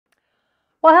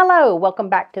Well, hello, welcome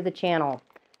back to the channel.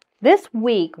 This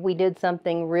week we did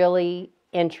something really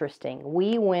interesting.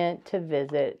 We went to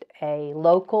visit a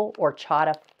local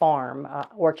horchata farm,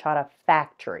 horchata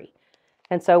factory.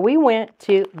 And so we went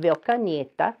to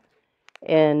Vilkenita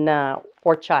in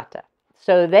Horchata.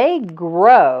 So they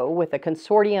grow with a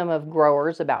consortium of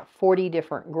growers, about 40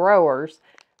 different growers.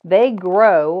 They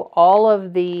grow all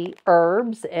of the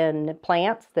herbs and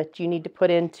plants that you need to put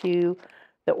into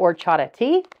the horchata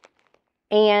tea.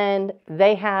 And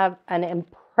they have an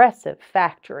impressive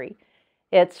factory.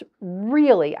 It's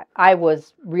really, I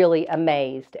was really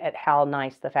amazed at how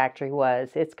nice the factory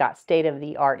was. It's got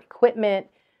state-of-the-art equipment.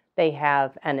 They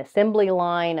have an assembly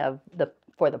line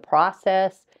for the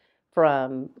process,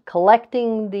 from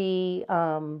collecting the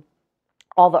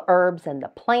all the herbs and the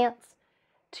plants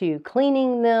to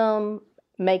cleaning them,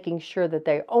 making sure that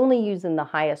they're only using the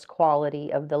highest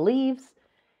quality of the leaves,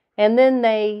 and then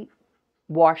they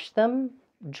wash them,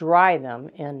 dry them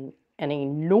in an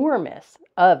enormous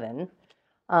oven,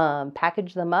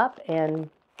 package them up,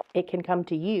 and it can come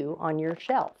to you on your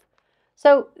shelf.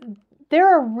 So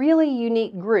they're a really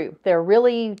unique group. They're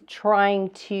really trying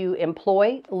to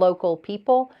employ local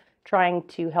people, trying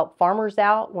to help farmers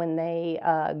out when they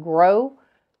grow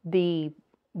the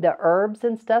herbs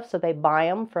and stuff. So they buy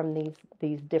them from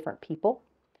these different people.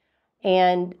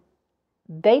 And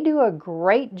they do a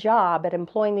great job at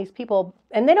employing these people,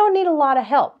 and they don't need a lot of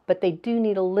help, but they do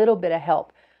need a little bit of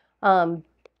help.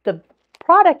 The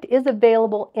product is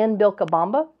available in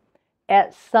Vilcabamba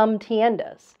at some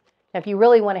tiendas. If you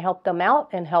really want to help them out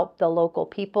and help the local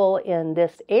people in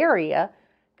this area,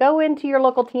 go into your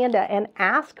local tienda and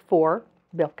ask for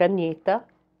Vilkenita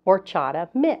Horchata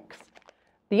mix.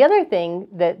 The other thing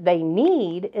that they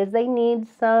need is they need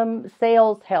some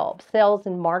sales help, sales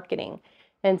and marketing.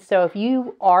 And so if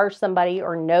you are somebody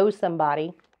or know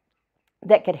somebody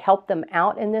that could help them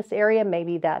out in this area,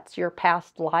 maybe that's your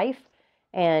past life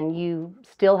and you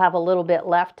still have a little bit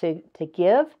left to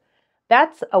give,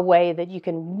 that's a way that you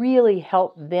can really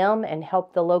help them and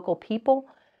help the local people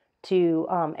to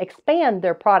expand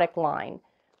their product line.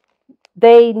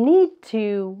 They need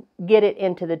to get it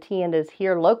into the tiendas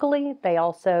here locally. They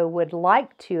also would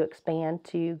like to expand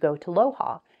to go to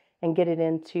Loja and get it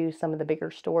into some of the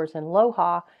bigger stores in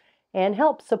Loja and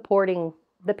help supporting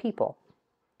the people.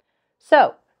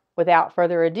 So, without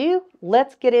further ado,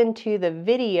 let's get into the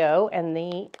video and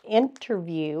the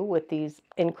interview with these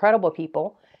incredible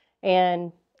people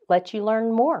and let you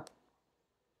learn more.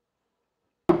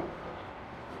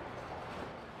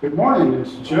 Good morning,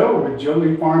 it's Joe with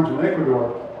Jolie Farms in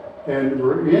Ecuador, and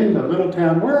we're in the little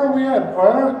town. Where are we at,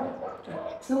 Ara?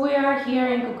 So we are here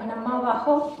in Vilkenita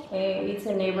Bajo. It's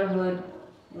a neighborhood,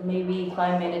 maybe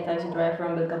 5 minutes as you drive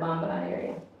from Vilcabamba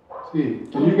area. See,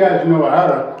 and you guys know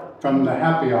Ara from the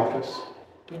Happy Office.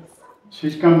 Yes.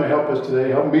 She's come to help us today,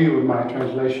 help me with my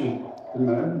translation.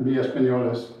 Mi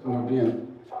español es muy bien.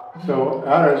 So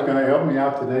Ara is going to help me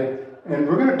out today. And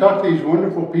we're going to talk to these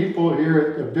wonderful people here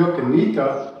at the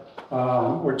Vilkenita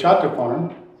Horchata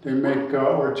Farm. They make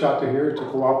horchata here, it's a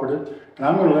cooperative. And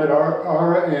I'm going to let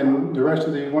Ara and the rest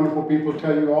of these wonderful people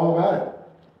tell you all about it.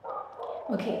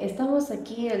 Ok, estamos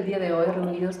aquí el día de hoy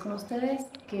reunidos con ustedes,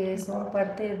 que son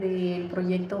parte del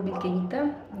proyecto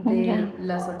Vilkenita de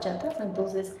las horchatas.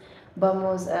 Entonces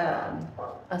vamos a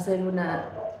hacer una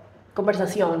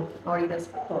conversación ahorita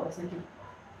todos aquí.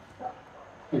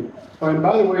 Oh, and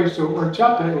by the way, so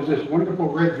horchata is this wonderful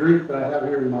red drink that I have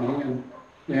here in my hand,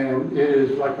 and it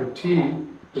is like a tea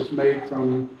that's made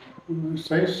from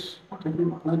 6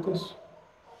 different plantas.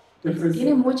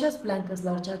 Tiene muchas plantas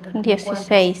la horchata.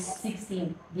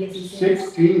 16.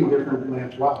 16 different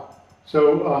plants, wow.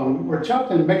 So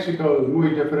horchata in Mexico is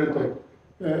muy diferente.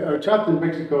 Horchata in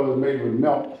Mexico is made with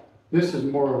milk. This is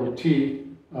more of a tea,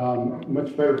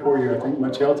 much better for you, I think,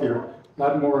 much healthier. A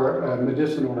lot more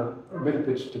medicinal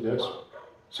benefits to this.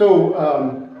 So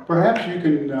perhaps you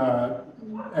can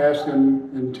ask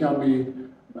them and tell me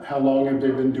how long have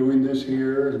they been doing this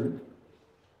here?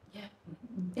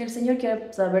 El señor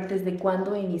quiere saber desde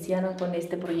cuándo iniciaron con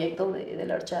este proyecto de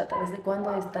la horchata, desde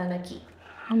cuándo están aquí.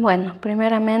 Bueno,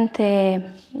 primeramente,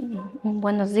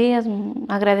 buenos días,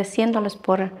 agradeciéndoles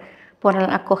por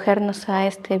acogernos a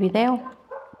este video.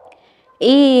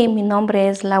 Y mi nombre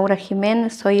es Laura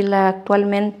Jiménez, soy la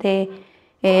actualmente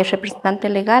representante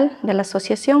legal de la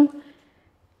asociación.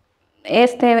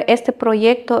 Este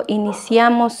proyecto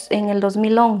iniciamos en el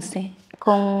 2011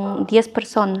 con 10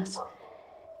 personas.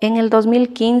 En el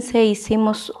 2015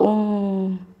 hicimos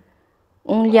un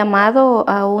llamado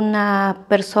a una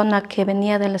persona que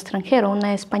venía del extranjero,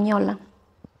 una española.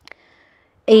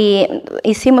 Y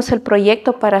hicimos el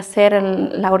proyecto para hacer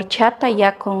la horchata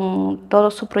ya con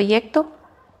todo su proyecto.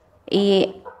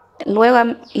 Y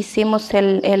luego hicimos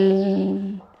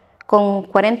con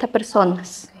 40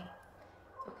 personas.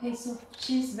 Okay, so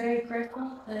she's very grateful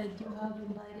that you have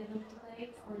invited her today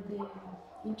for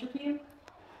the interview.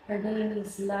 Her name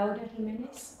is Laura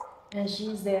Jimenez, and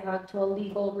she's the actual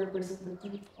legal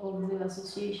representative of the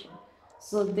association.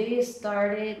 So they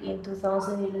started in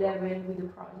 2011 with the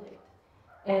project.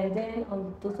 And then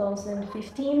on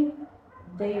 2015,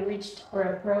 they reached or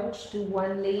approached to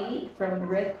one lady from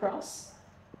Red Cross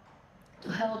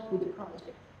to help with the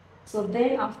project. So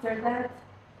then after that,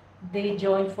 they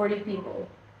joined 40 people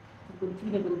to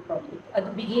continue with the project. At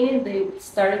the beginning, they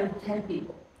started with 10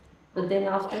 people, but then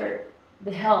after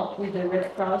the help with the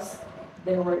Red Cross,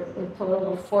 there were a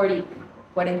total of 40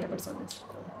 personas.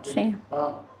 Sí.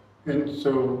 Wow. And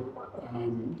so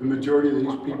the majority of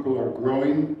these people are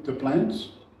growing the plants?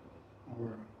 Or?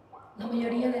 La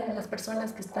mayoría de las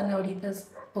personas que están ahorita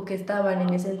o que estaban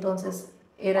en ese entonces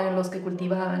eran los que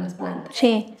cultivaban las plantas.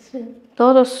 Sí,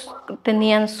 todos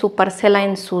tenían su parcela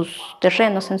en sus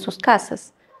terrenos, en sus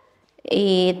casas.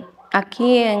 Y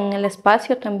aquí en el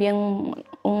espacio también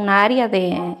un área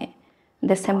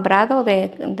de sembrado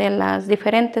de las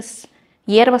diferentes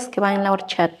hierbas que van en la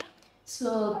horchata.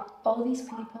 So all these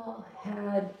people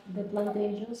had the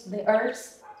plantations, the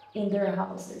herbs in their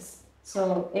houses.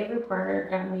 So every partner,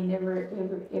 I mean,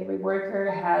 every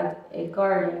worker had a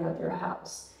garden at their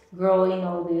house, growing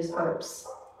all these herbs.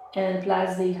 And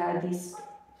plus they had this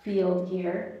field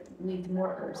here with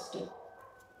more herbs too.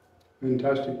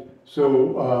 Fantastic.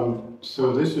 So,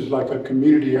 so this is like a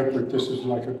community effort. This is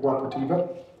like a cooperativa.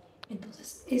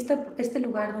 Entonces, este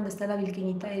lugar donde está la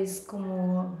Vilkenita es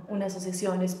como una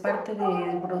asociación, es parte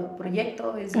del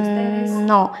proyecto, es de ustedes.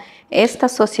 No, esta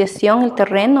asociación, el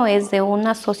terreno es de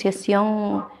una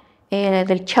asociación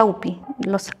del Chaupi,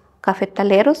 los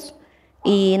cafetaleros,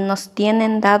 y nos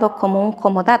tienen dado como un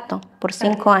comodato por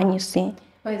 5 años, sí.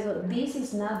 So this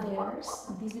is not theirs.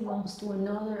 This belongs to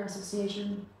another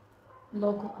association,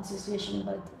 local association,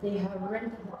 but they have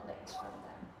rented the place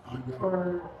from them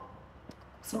for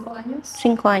 5 años.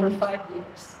 5 años. For 5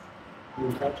 years.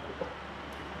 Fantastic.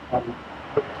 But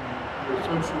the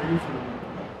association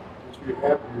that you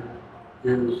have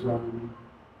here is a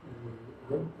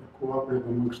cooperative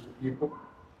amongst the people.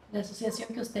 La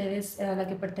asociación que ustedes, a la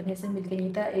que pertenecen,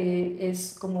 Vilkenita,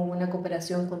 es como una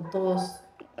cooperación con todos.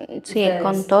 Sí, ustedes.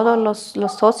 con todos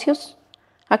los socios.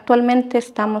 Actualmente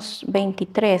estamos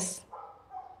 23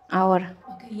 ahora.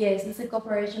 Okay, yes, it's a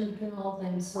cooperation between all of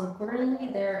them. So currently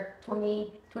there are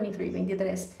 23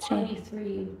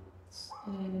 Sí.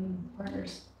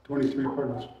 partners. 23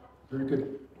 partners. Very good.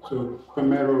 So,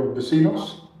 primero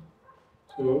vecinos,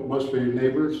 so mostly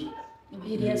neighbors. La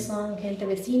mayoría son gente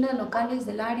vecina, locales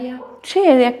del área. Sí,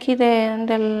 de aquí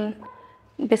del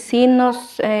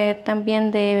vecinos,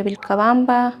 también de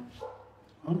Vilcabamba.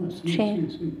 Ah, sí, Sí.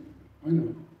 sí, sí. Bueno,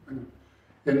 bueno.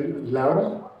 And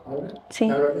Laura? Sí.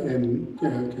 Laura, and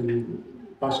can you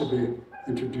possibly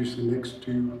introduce the next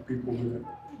two people with it?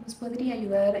 ¿Nos podría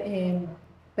ayudar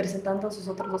presentando a sus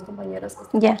otros 2 compañeras? Que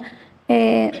están Ya.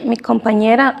 Mi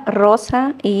compañera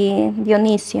Rosa y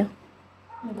Dionisio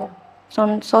aquí?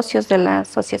 son socios de la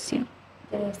asociación.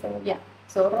 Yeah.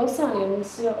 So Rosa and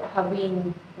Dionisio have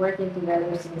been working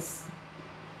together since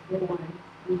day one.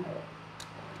 We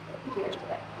have here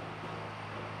today.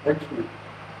 Excellent.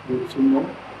 And some more?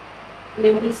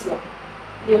 Dionisio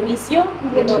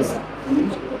y Rosa.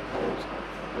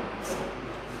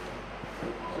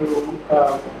 So,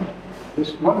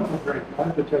 this wonderful drink, I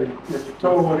have to tell you, it's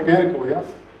total organic, yeah?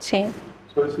 Sí.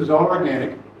 So this is all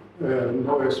organic,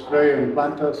 no spray en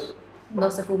plantas. No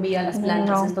se fumiga las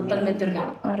plantas, No. es totalmente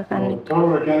orgánico. Orgánico. Total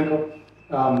organic.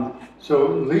 So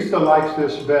Lisa likes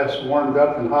this best warmed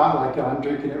up and hot, like I'm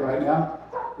drinking it right now.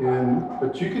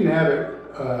 But you can have it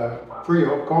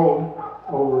frío, cold,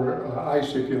 over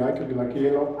ice if you like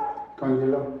hielo, con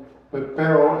hielo. But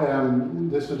pero,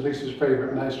 this is Lisa's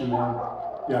favorite, nice and warm.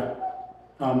 Yeah.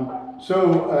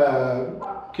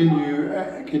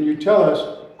 Can you tell us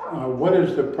what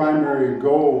is the primary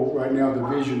goal right now, the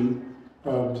vision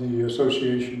of the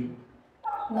association?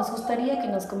 Nos gustaría que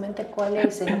nos comente cuál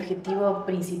es el objetivo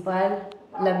principal,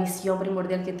 la visión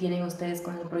primordial que tienen ustedes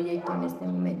con el proyecto en este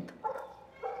momento.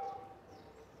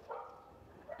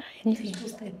 Sí,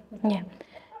 usted. Ya.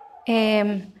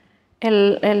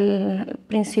 El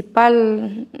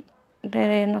principal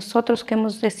de nosotros que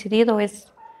hemos decidido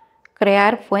es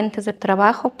crear fuentes de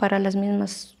trabajo para las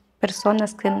mismas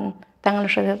personas que están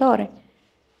alrededor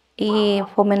y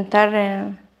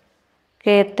fomentar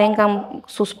que tengan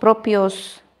sus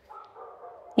propios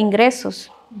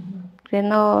ingresos, que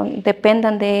no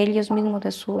dependan de ellos mismos,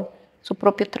 de su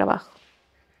propio trabajo.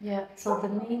 Yeah, so the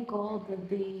main goal that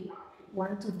they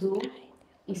want to do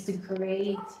is to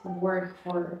create work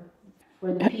for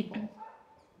the people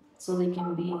so they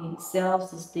can be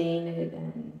self-sustained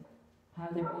and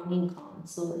have their own income.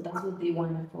 So that's what they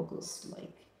want to focus,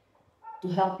 like, to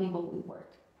help people with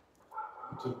work.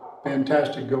 It's a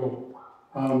fantastic goal.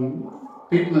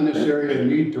 People in this area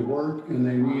need to work and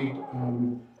they need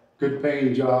good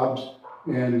paying jobs.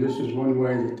 And this is one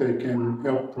way that they can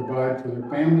help provide for their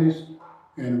families.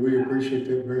 And we appreciate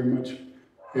that very much.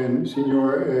 And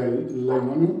Senor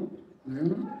Leona?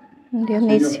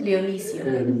 Dionisio. Dionisio.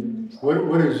 And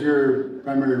what is your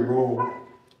primary role?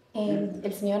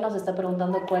 El señor nos está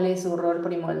preguntando cuál es su rol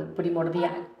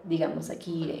primordial, digamos,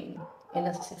 aquí en la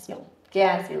asociación. ¿Qué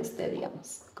hace usted,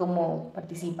 digamos? ¿Cómo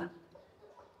participa?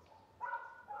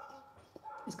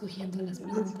 Escogiendo las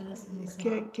plantas.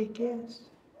 ¿Qué es?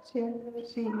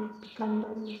 Sí, picando,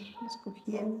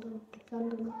 escogiendo,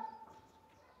 picando.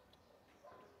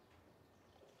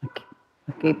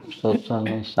 Aquí nosotros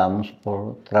nos estamos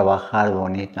por trabajar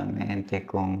bonitamente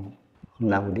con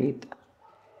Laurita.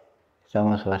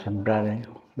 Estamos a sembrar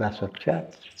las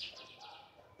horchatas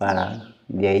para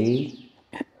de ahí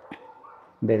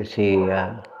ver si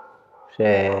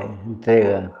se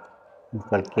entrega en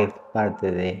cualquier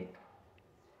parte de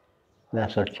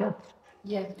las horchatas.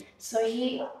 Yeah, so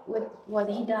what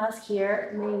he does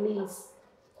here mainly is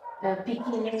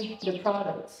picking the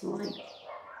products, like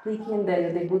picking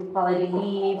the good quality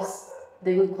leaves,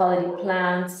 the good quality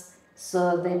plants,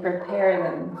 so they prepare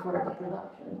them for the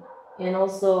production. And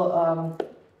also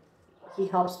he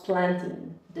helps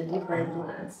planting the different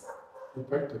plants.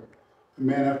 Perfecto. A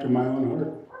man after my own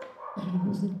heart.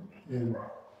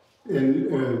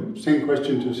 And same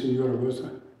question to Senora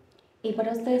Rosa. Y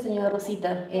para usted, señora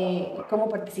Rosita, ¿cómo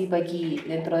participa aquí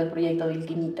dentro del proyecto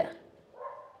Vilkenita?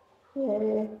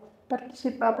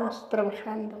 Participamos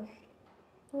trabajando.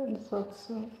 Nosotros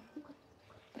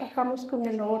trabajamos con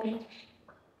el horno.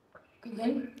 ¿Con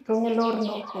él? Con el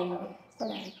horno,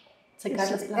 para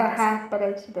Secar las plantas. Ajá, para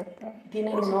deshidratar.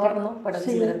 ¿Tienen un horno para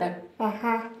deshidratar?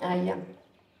 Ajá. Ah, ya.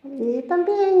 Y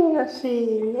también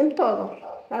así, en todo.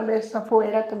 A veces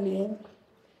afuera también.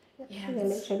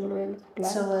 Yes. So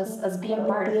So as being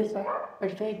part of it,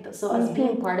 perfecto. So as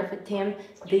being part of a team,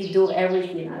 they do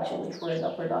everything actually for the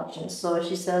production. So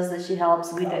she says that she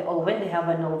helps with the oven. They have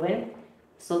an oven,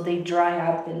 so they dry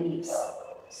up the leaves.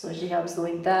 So she helps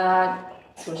doing that.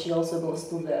 So she also goes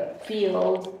to the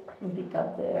field and pick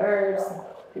up the herbs,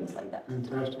 things like that.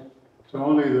 Fantastic. So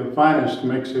only the finest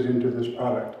makes it into this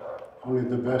product. Only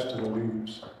the best of the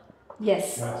leaves.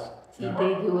 Yes. Yes. So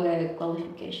they do a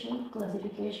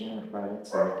classification of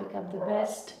products, so they pick up the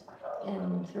best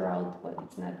and throw out what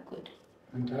is not good.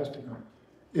 Fantastic.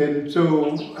 And so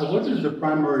what is the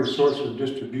primary source of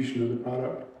distribution of the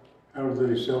product? How do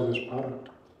they sell this product?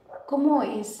 ¿Cómo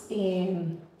es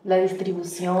la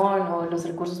distribución o los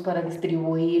recursos para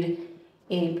distribuir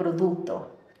el producto?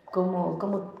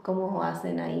 ¿Cómo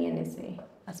hacen ahí en ese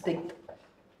aspecto?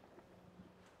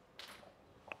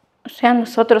 O sea,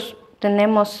 nosotros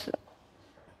tenemos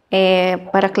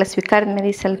para clasificar, me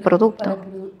dice el producto.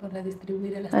 Para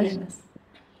distribuir a las tiendas.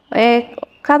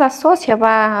 Cada socia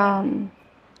va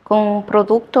con un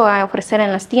producto a ofrecer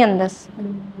en las tiendas.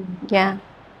 Ya.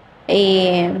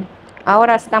 Y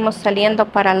ahora estamos saliendo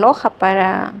para Loja,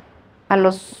 a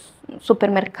los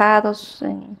supermercados,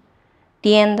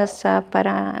 tiendas,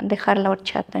 para dejar la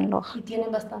horchata en Loja. ¿Y tienen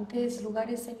bastantes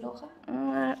lugares en Loja?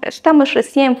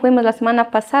 Fuimos la semana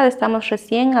pasada, estamos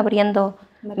recién abriendo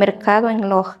mercado en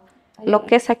Loja. Lo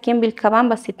que es aquí en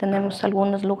Vilcabamba, sí tenemos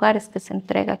algunos lugares que se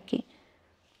entrega aquí.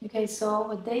 Okay, so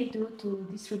what they do to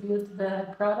distribute the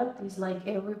product is like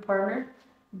every partner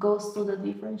goes to the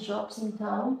different shops in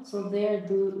town. So they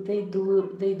do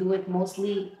it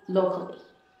mostly locally.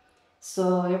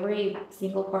 So every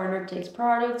single partner takes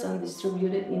products and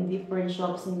distribute it in different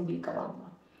shops in Vilcabamba.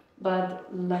 But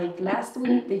like last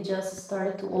week, they just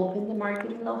started to open the market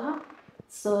in Loja.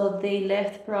 So they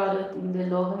left product in the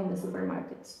Loja in the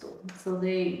supermarkets too. So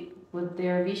what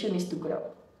their vision is to grow.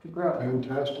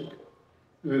 Fantastic.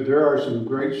 There are some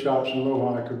great shops in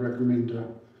Loja I could recommend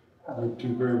that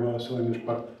do very well selling this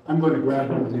product. I'm going to grab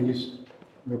one of these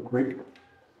real quick.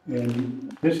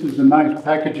 And this is the nice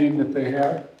packaging that they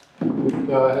have. It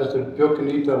has the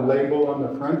Vilkenita label on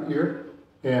the front here,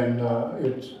 and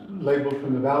it's labeled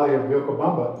from the valley of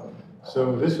Vilcabamba.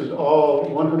 So this is all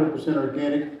 100%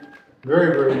 organic,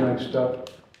 very, very nice stuff.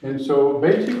 And so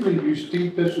basically you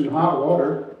steep this in hot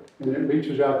water, and it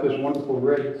reaches out this wonderful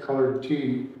red colored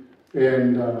tea.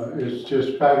 and it's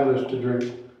just fabulous to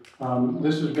drink.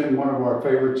 This has been one of our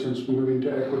favorites since moving to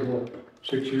Ecuador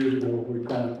 6 years ago.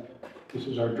 This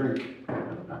is our drink.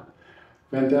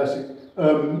 Fantastic.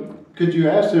 Could you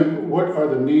ask them what are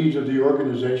the needs of the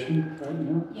organization right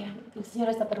now? Yeah. El señor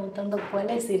está preguntando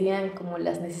cuáles serían como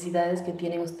las necesidades que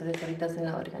tienen ustedes ahorita en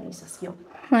la organización.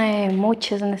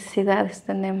 Muchas necesidades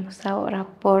tenemos ahora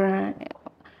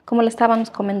como le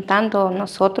estábamos comentando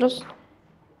nosotros,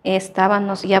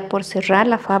 estábamos ya por cerrar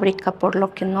la fábrica por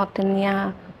lo que no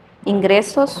tenía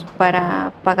ingresos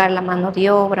para pagar la mano de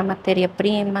obra, materia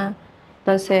prima.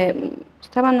 Entonces,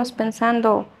 estábamos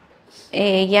pensando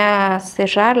ya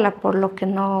cerrarla por lo que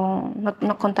no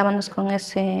contábamos con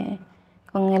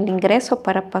el ingreso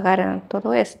para pagar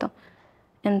todo esto.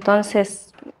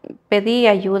 Entonces, pedí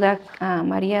ayuda a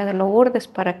María de Lourdes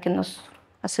para que nos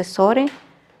asesore,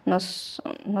 nos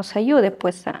ayude,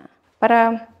 pues,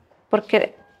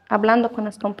 porque hablando con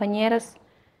las compañeras,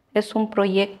 es un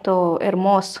proyecto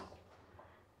hermoso,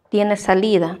 tiene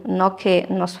salida, no que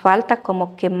nos falta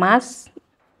como que más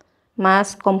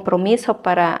compromiso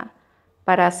para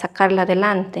sacarla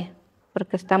adelante,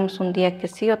 porque estamos un día que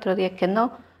sí, otro día que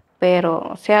no, pero,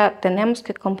 o sea, tenemos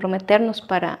que comprometernos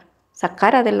para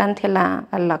sacar adelante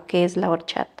a la que es la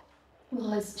horchata.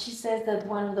 Well, she says that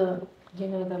one of the,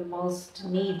 the most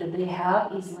need that they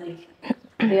have is like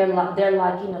they're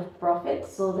lacking of profit,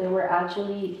 so they were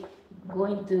actually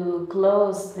going to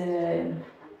close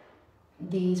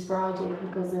this project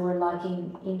because they were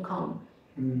lacking income.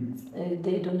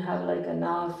 They don't have like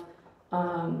enough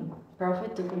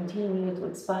profit to continue to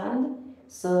expand,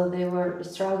 so they were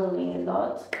struggling a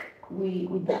lot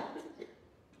with that.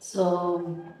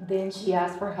 So then she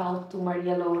asked for help to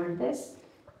Maria Lourdes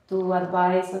to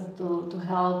advise and to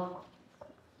help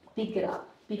pick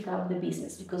up the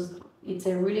business, because it's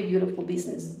a really beautiful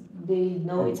business. They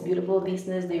know it's beautiful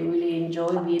business. They really enjoy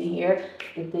being here,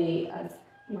 but they ask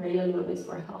Maria Lourdes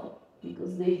for help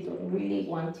because they don't really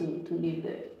want to leave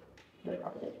the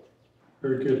project.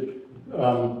 Very good.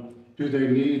 Do they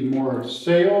need more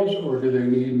sales or do they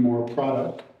need more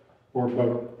product or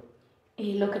both?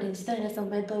 Y lo que necesitan en este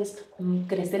momento es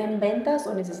crecer en ventas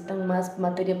o necesitan más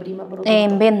materia prima producto.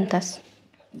 En ventas.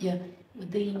 Yeah,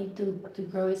 but they need to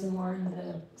grow is more in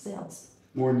the sales.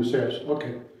 More in the sales.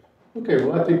 Okay. Okay.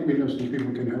 Well, I think we know some people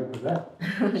who can help with that.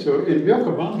 So in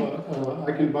Vilcabamba,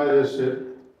 I can buy this at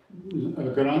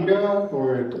Garanga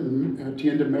or at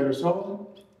Tienda Marisol.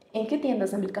 ¿En qué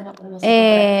tiendas en Vilcabamba podemos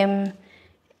encontrar?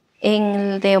 En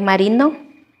el de Marino.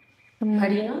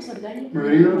 Marinos orgánicos.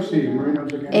 Marinos, sí, Marinos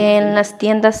orgánicos. En las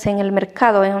tiendas en el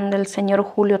mercado, en el señor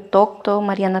Julio Tocto,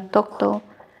 Mariana Tocto,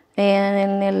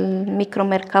 en el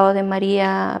micromercado de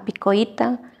María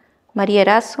Picoita, María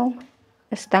Erazo,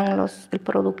 están el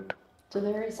producto. So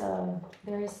there is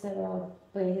several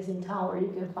places in town where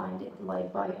you can find it,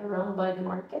 like around by the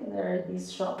market. There are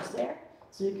these shops there,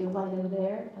 so you can find them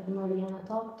there at Mariana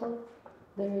Tocto.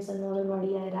 There is another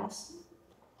María Erazo.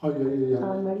 Oh, yeah.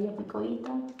 María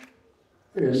Picoita.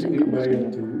 And anybody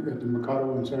at the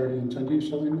Mercado on Saturday and Sunday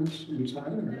selling this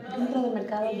inside? Or? Dentro del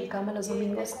mercado de Vilcabamba los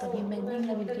domingos también venden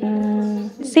la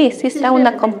Vilquinita. Sí, está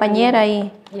una compañera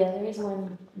ahí. Yeah, there is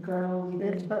one girl.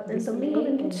 El domingo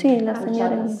venden. Sí, la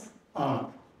señora.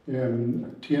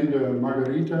 Tienda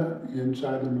Margarita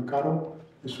inside the Mercado.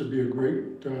 This would be a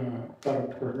great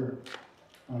product for her.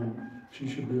 She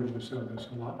should be able to sell this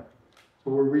a lot.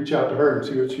 So we'll reach out to her and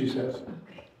see what she says.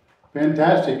 Okay.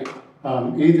 Fantastic.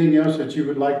 Anything else that you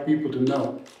would like people to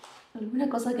know? ¿Alguna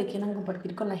cosa que quieran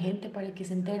compartir con la gente para que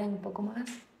se enteren un poco más?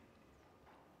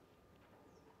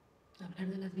 Hablar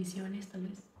de las visiones, tal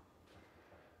vez.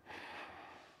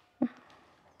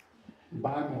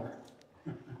 Buy more.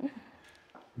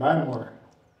 Buy more.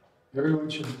 Everyone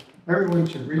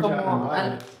should reach out and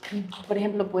buy it. Por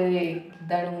ejemplo, puede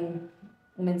dar un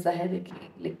mensaje de que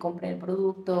le compren el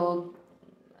producto,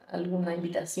 alguna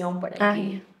invitación para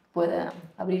que pueda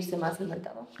abrirse más el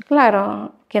mercado.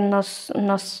 Claro, que nos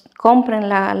compren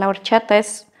la horchata,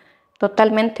 es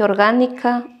totalmente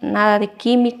orgánica, nada de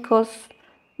químicos,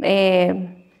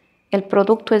 el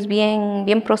producto es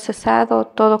bien procesado,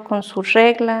 todo con su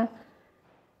regla.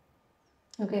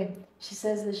 Okay, she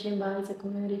says that she invites the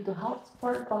community to help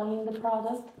support buying the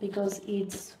product because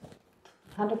it's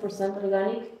 100%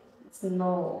 organic, it's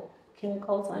no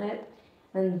chemicals on it,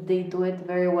 and they do it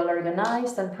very well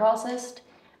organized and processed,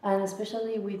 and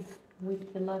especially with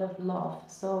a lot of love.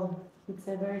 So it's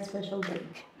a very special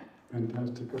drink.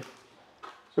 Fantastic.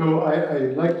 So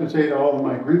I'd like to say to all of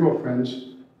my gringo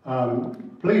friends,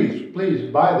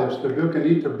 please buy this, the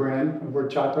Vilkenita brand of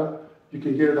horchata. You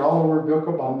can get it all over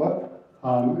Vilcabamba,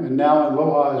 and now in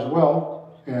Loja as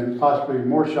well. and possibly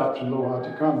more shops in Loja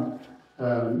to come.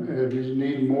 We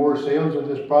need more sales of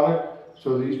this product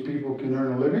so these people can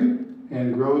earn a living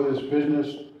and grow this business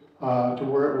to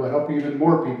where it will help even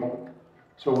more people.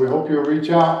 So we hope you'll reach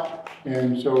out,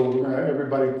 and so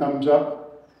everybody thumbs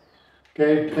up.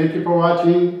 Okay, thank you for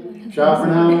watching. Ciao for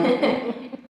now.